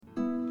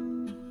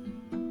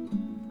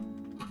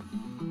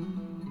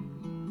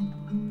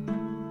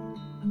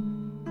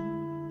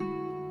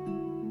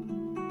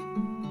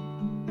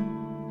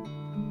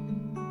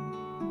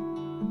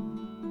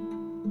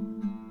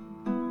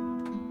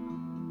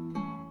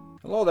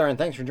Hello there, and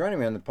thanks for joining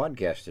me on the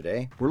podcast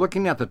today. We're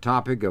looking at the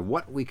topic of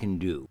what we can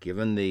do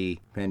given the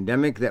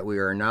pandemic that we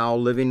are now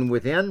living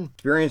within,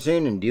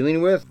 experiencing and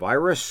dealing with,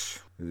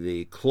 virus,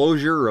 the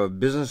closure of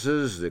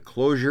businesses, the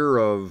closure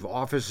of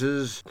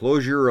offices,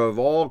 closure of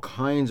all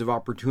kinds of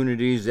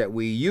opportunities that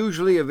we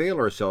usually avail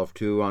ourselves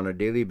to on a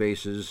daily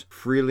basis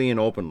freely and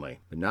openly.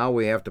 But now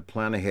we have to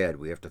plan ahead.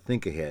 We have to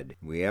think ahead.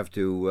 We have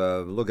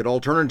to look at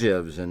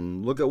alternatives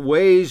and look at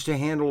ways to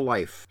handle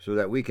life so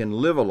that we can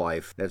live a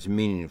life that's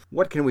meaningful.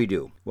 What can we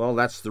do? Well,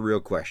 that's the real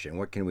question.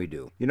 What can we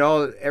do? You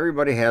know,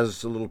 everybody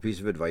has a little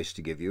piece of advice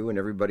to give you, and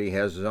everybody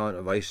has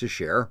advice to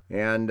share.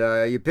 And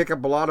you pick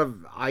up a lot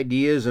of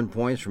ideas and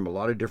points from a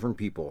lot of different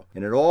people.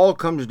 And it all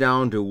comes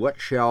down to what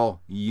shall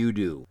you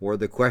do? Or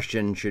the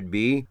question should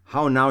be,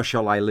 how now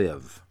shall I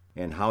live?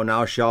 And how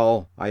now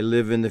shall I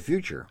live in the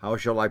future? How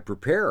shall I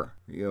prepare,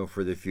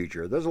 for the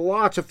future? There's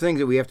lots of things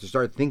that we have to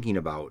start thinking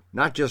about,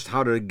 not just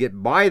how to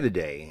get by the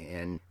day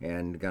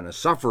and kind of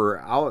suffer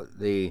out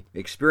the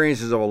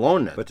experiences of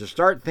aloneness, but to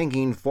start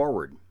thinking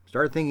forward,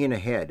 start thinking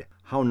ahead.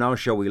 How now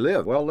shall we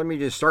live? Well, let me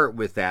just start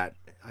with that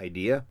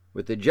idea,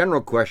 with the general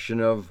question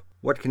of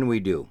what can we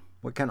do?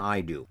 What can I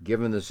do,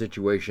 given the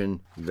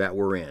situation that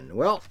we're in?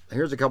 Well,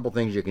 here's a couple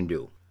things you can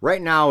do. Right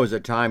now is a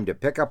time to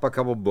pick up a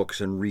couple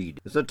books and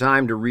read. It's a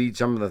time to read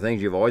some of the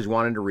things you've always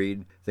wanted to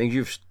read, things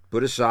you've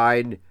put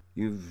aside,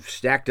 you've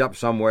stacked up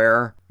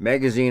somewhere,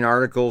 magazine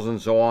articles and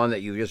so on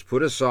that you just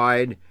put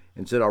aside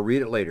and said, I'll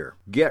read it later.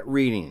 Get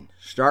reading.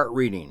 Start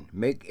reading.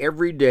 Make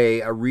every day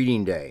a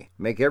reading day.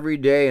 Make every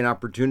day an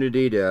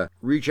opportunity to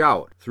reach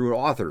out through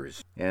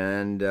authors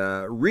and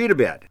read a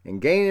bit and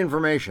gain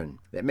information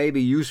that may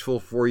be useful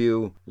for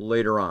you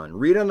later on.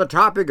 Read on the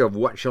topic of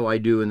what shall I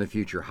do in the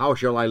future? How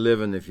shall I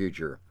live in the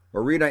future?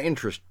 Or read on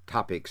interest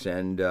topics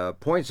and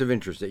points of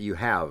interest that you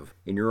have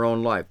in your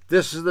own life.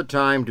 This is the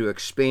time to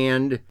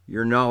expand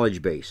your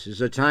knowledge base.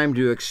 It's a time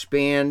to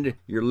expand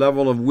your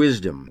level of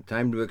wisdom,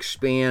 time to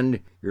expand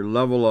your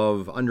level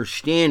of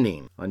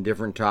understanding on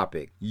different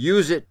topics.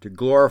 Use it to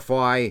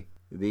glorify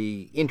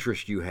the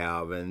interest you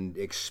have and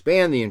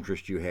expand the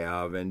interest you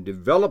have and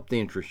develop the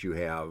interest you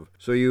have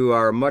so you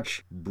are a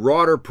much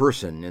broader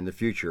person in the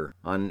future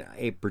on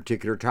a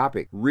particular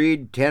topic.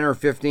 Read 10 or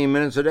 15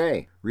 minutes a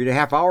day. Read a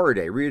half hour a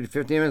day. Read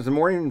 15 minutes in the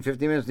morning and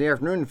 15 minutes in the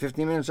afternoon and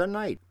 15 minutes at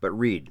night. But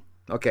read.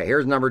 Okay,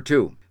 here's number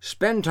 2.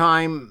 Spend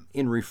time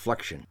in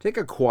reflection. Take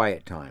a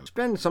quiet time.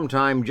 Spend some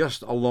time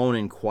just alone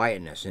in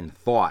quietness, in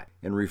thought,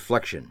 and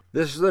reflection.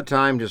 This is the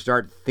time to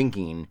start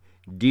thinking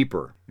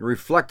deeper.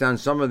 Reflect on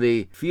some of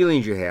the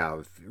feelings you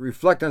have.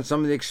 Reflect on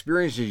some of the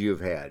experiences you've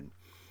had.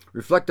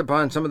 Reflect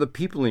upon some of the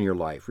people in your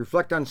life.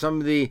 Reflect on some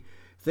of the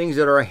things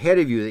that are ahead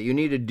of you that you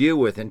need to deal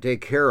with and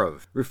take care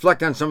of.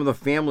 Reflect on some of the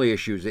family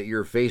issues that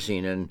you're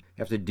facing and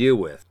have to deal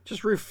with.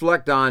 Just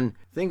reflect on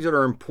things that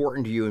are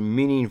important to you and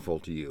meaningful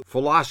to you.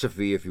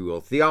 Philosophy, if you will,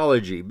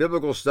 theology,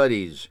 biblical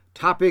studies,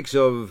 topics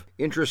of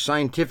interest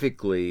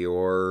scientifically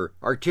or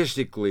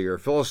artistically or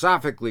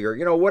philosophically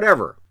or,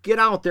 whatever. Get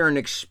out there and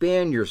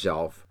expand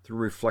yourself through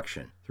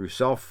reflection, through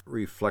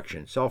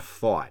self-reflection,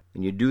 self-thought.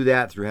 And you do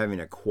that through having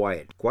a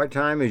quiet. Quiet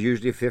time is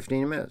usually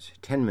 15 minutes,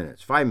 10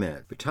 minutes, 5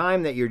 minutes. The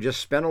time that you're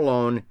just spent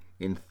alone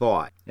in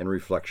thought and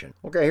reflection.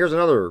 Okay, here's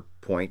another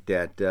point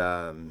that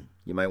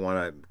you might want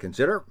to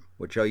consider.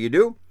 What shall you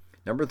do?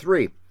 Number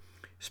 3,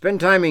 spend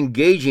time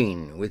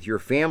engaging with your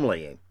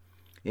family,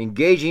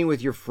 engaging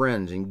with your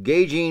friends,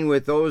 engaging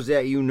with those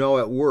that you know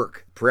at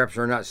work, perhaps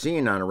are not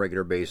seeing on a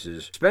regular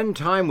basis. Spend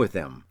time with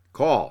them.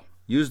 Call.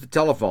 Use the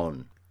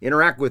telephone.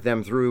 Interact with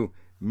them through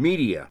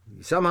media.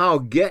 Somehow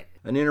get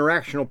an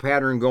interactional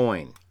pattern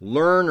going.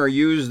 Learn or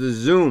use the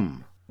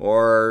Zoom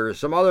or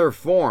some other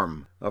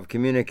form of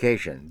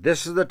communication.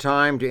 This is the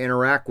time to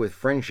interact with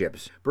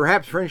friendships.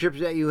 Perhaps friendships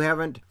that you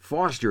haven't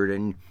fostered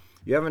and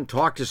you haven't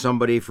talked to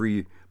somebody for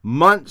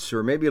months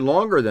or maybe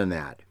longer than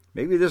that.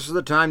 Maybe this is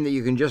the time that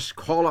you can just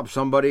call up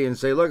somebody and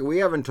say, look, we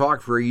haven't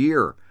talked for a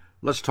year.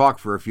 Let's talk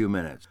for a few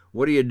minutes.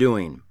 What are you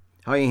doing?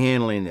 How are you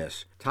handling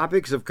this?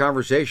 Topics of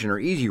conversation are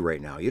easy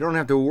right now. You don't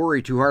have to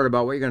worry too hard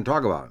about what you're going to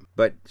talk about.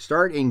 But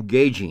start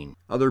engaging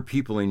other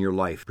people in your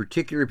life,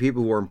 particularly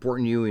people who are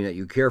important to you and that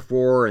you care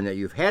for and that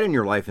you've had in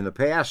your life in the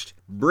past.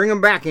 Bring them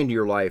back into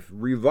your life.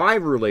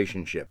 Revive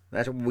relationship.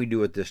 That's what we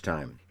do at this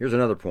time. Here's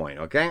another point,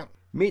 okay?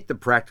 Meet the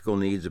practical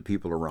needs of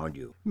people around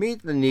you.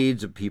 Meet the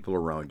needs of people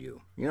around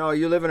you.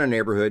 You live in a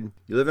neighborhood.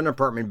 You live in an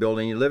apartment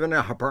building. You live in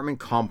an apartment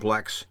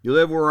complex. You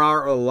live where there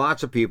are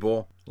lots of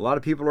people. A lot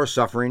of people are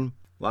suffering.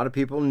 A lot of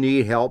people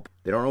need help.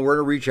 They don't know where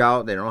to reach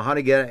out. They don't know how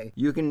to get it.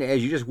 You can,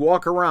 as you just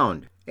walk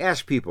around,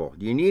 ask people,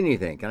 do you need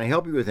anything? Can I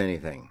help you with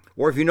anything?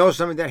 Or if you know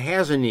somebody that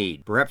has a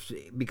need, perhaps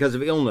because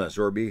of illness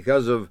or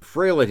because of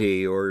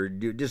frailty or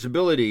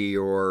disability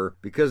or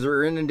because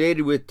they're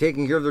inundated with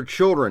taking care of their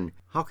children,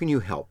 how can you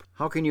help?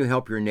 How can you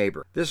help your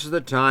neighbor? This is the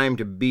time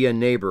to be a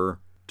neighbor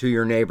to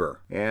your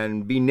neighbor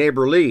and be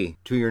neighborly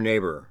to your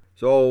neighbor.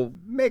 So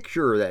make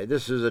sure that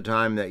this is a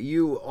time that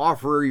you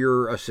offer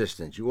your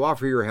assistance, you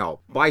offer your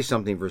help. Buy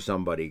something for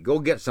somebody, go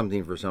get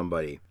something for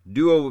somebody,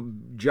 do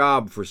a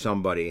job for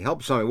somebody,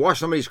 help somebody, wash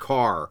somebody's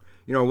car,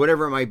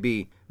 whatever it might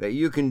be that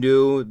you can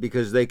do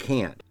because they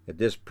can't at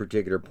this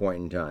particular point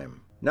in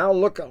time. Now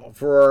look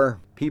for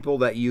people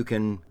that you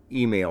can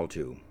email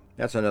to.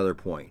 That's another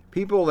point.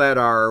 People that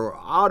are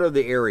out of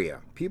the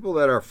area, people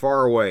that are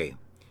far away,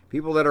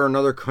 people that are in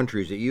other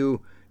countries that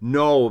you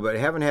know but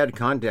haven't had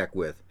contact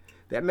with,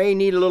 that may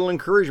need a little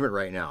encouragement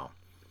right now.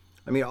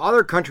 I mean,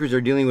 other countries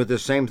are dealing with the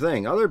same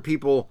thing. Other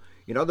people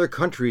in other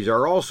countries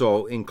are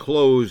also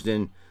enclosed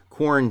and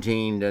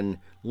quarantined and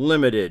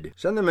limited.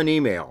 Send them an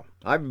email.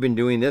 I've been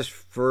doing this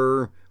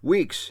for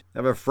weeks. I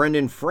have a friend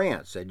in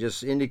France that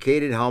just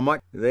indicated how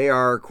much they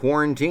are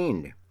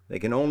quarantined. They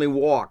can only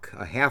walk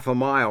a half a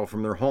mile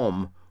from their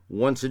home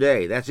once a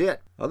day. That's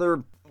it.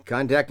 Other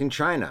contact in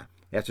China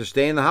have to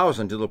stay in the house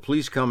until the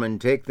police come and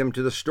take them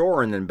to the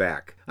store and then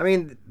back. I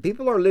mean,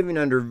 people are living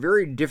under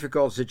very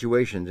difficult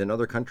situations in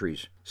other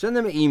countries. Send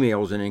them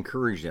emails and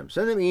encourage them.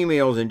 Send them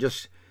emails and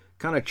just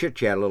kind of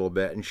chit-chat a little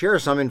bit and share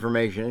some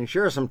information and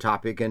share some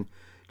topic and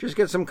just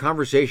get some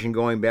conversation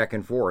going back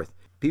and forth.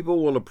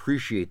 People will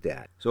appreciate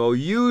that. So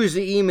use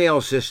the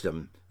email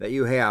system that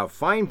you have.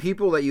 Find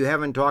people that you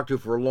haven't talked to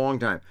for a long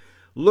time.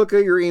 Look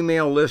at your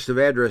email list of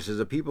addresses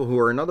of people who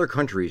are in other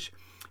countries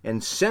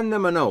and send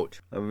them a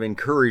note of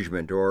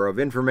encouragement or of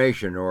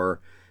information, or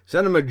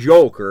send them a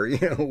joke, or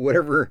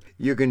whatever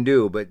you can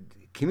do. But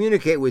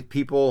communicate with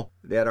people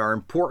that are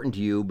important to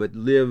you but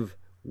live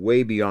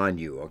way beyond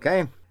you,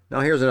 okay?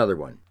 Now here's another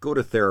one. Go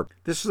to therapy.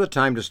 This is the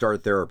time to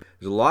start therapy.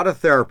 There's a lot of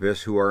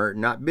therapists who are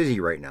not busy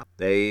right now.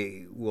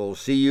 They will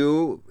see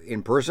you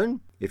in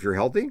person if you're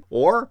healthy,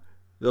 or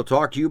they'll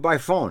talk to you by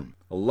phone.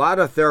 A lot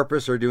of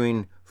therapists are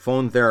doing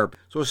phone therapy.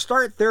 So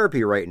start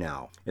therapy right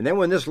now. And then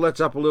when this lets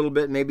up a little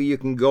bit, maybe you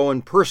can go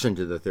in person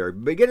to the therapy.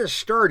 But get it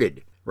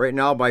started right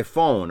now by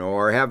phone,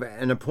 or have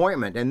an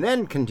appointment and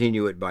then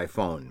continue it by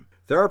phone.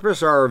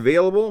 Therapists are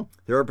available.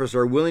 Therapists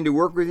are willing to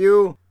work with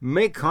you.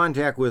 Make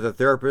contact with a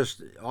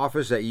therapist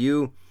office that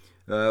you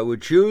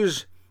would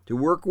choose to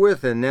work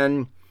with, and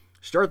then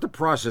start the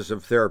process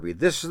of therapy.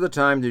 This is the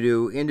time to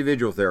do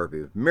individual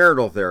therapy,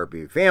 marital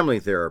therapy, family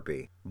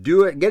therapy.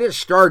 Do it, get it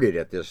started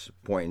at this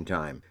point in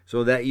time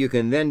so that you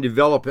can then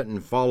develop it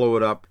and follow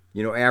it up,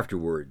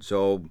 afterward.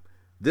 So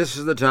this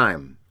is the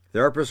time.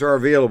 Therapists are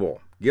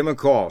available. Give them a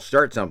call.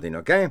 Start something,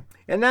 okay?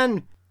 And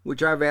then,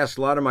 which I've asked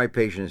a lot of my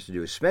patients to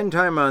do, spend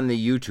time on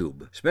the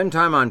YouTube. Spend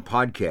time on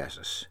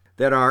podcasts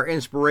that are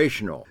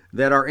inspirational,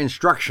 that are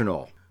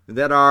instructional,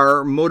 that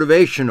are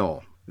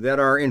motivational, that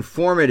are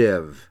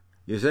informative.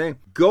 You see?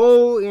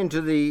 Go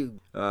into the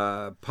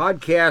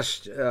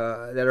podcasts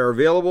that are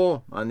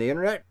available on the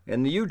internet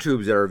and the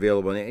YouTubes that are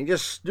available, and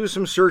just do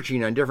some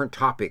searching on different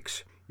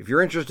topics. If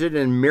you're interested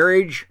in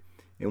marriage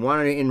and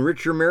want to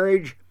enrich your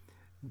marriage,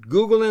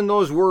 Google in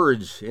those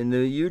words in the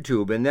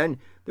YouTube, and then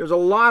there's a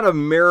lot of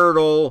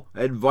marital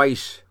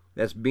advice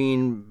that's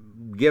being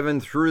given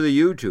through the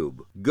YouTube.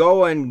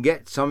 Go and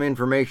get some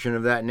information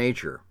of that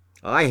nature.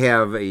 I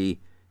have a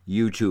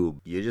YouTube.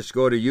 You just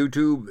go to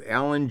YouTube,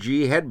 Alan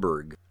G.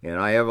 Hedberg, and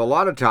I have a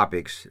lot of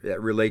topics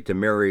that relate to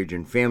marriage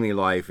and family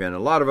life and a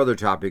lot of other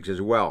topics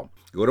as well.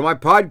 Go to my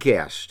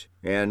podcast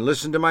and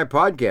listen to my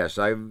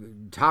podcast. I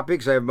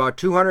have about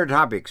 200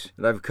 topics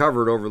that I've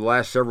covered over the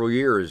last several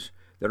years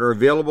that are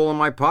available on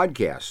my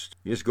podcast.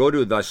 You just go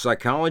to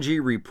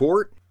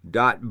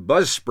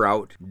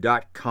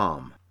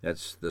thepsychologyreport.buzzsprout.com.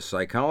 That's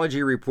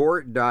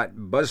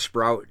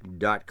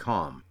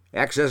thepsychologyreport.buzzsprout.com.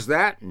 Access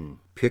that and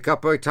pick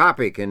up a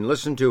topic and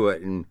listen to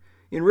it and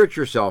enrich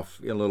yourself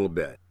a little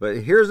bit. But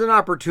here's an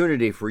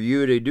opportunity for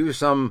you to do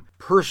some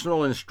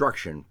personal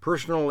instruction,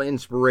 personal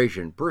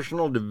inspiration,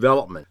 personal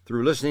development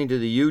through listening to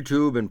the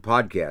YouTube and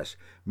podcasts.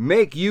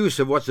 Make use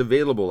of what's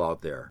available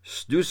out there.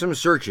 Do some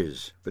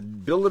searches,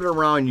 but build it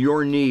around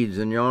your needs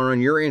and around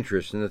your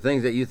interests and the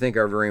things that you think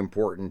are very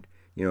important,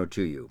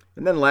 to you.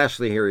 And then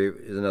lastly, here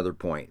is another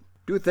point.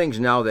 Do things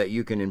now that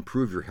you can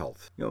improve your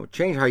health.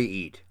 Change how you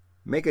eat.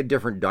 Make a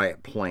different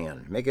diet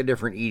plan. Make a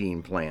different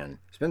eating plan.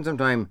 Spend some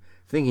time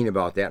thinking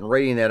about that and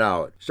writing that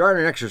out. Start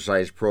an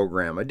exercise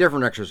program, a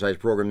different exercise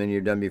program than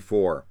you've done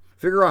before.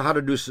 Figure out how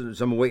to do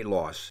some weight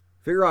loss.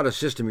 Figure out a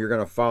system you're going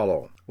to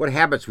follow. What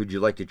habits would you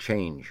like to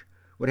change?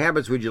 What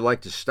habits would you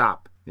like to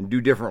stop and do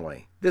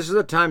differently? This is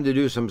the time to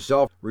do some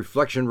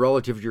self-reflection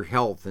relative to your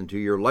health and to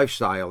your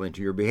lifestyle and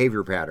to your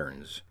behavior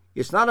patterns.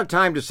 It's not a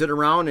time to sit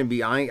around and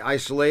be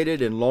isolated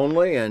and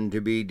lonely and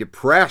to be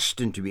depressed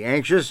and to be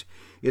anxious.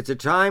 It's a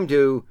time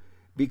to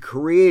be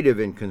creative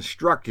and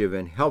constructive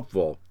and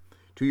helpful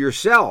to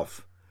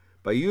yourself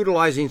by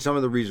utilizing some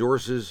of the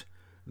resources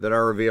that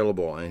are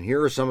available. And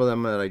here are some of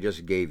them that I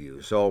just gave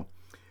you. So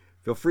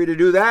feel free to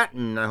do that,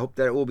 and I hope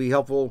that it will be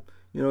helpful,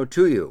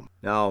 to you.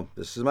 Now,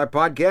 this is my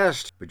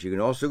podcast, but you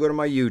can also go to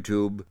my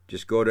YouTube.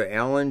 Just go to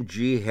Alan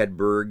G.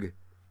 Hedberg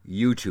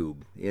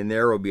YouTube. In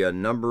there will be a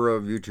number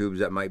of YouTubes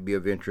that might be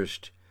of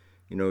interest,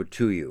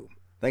 to you.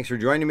 Thanks for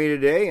joining me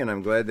today, and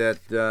I'm glad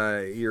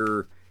that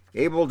you're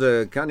able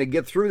to kind of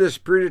get through this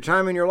period of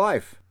time in your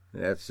life.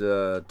 That's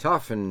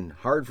tough and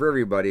hard for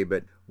everybody,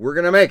 but we're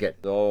going to make it.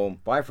 So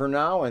bye for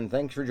now, and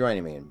thanks for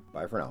joining me.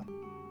 Bye for now.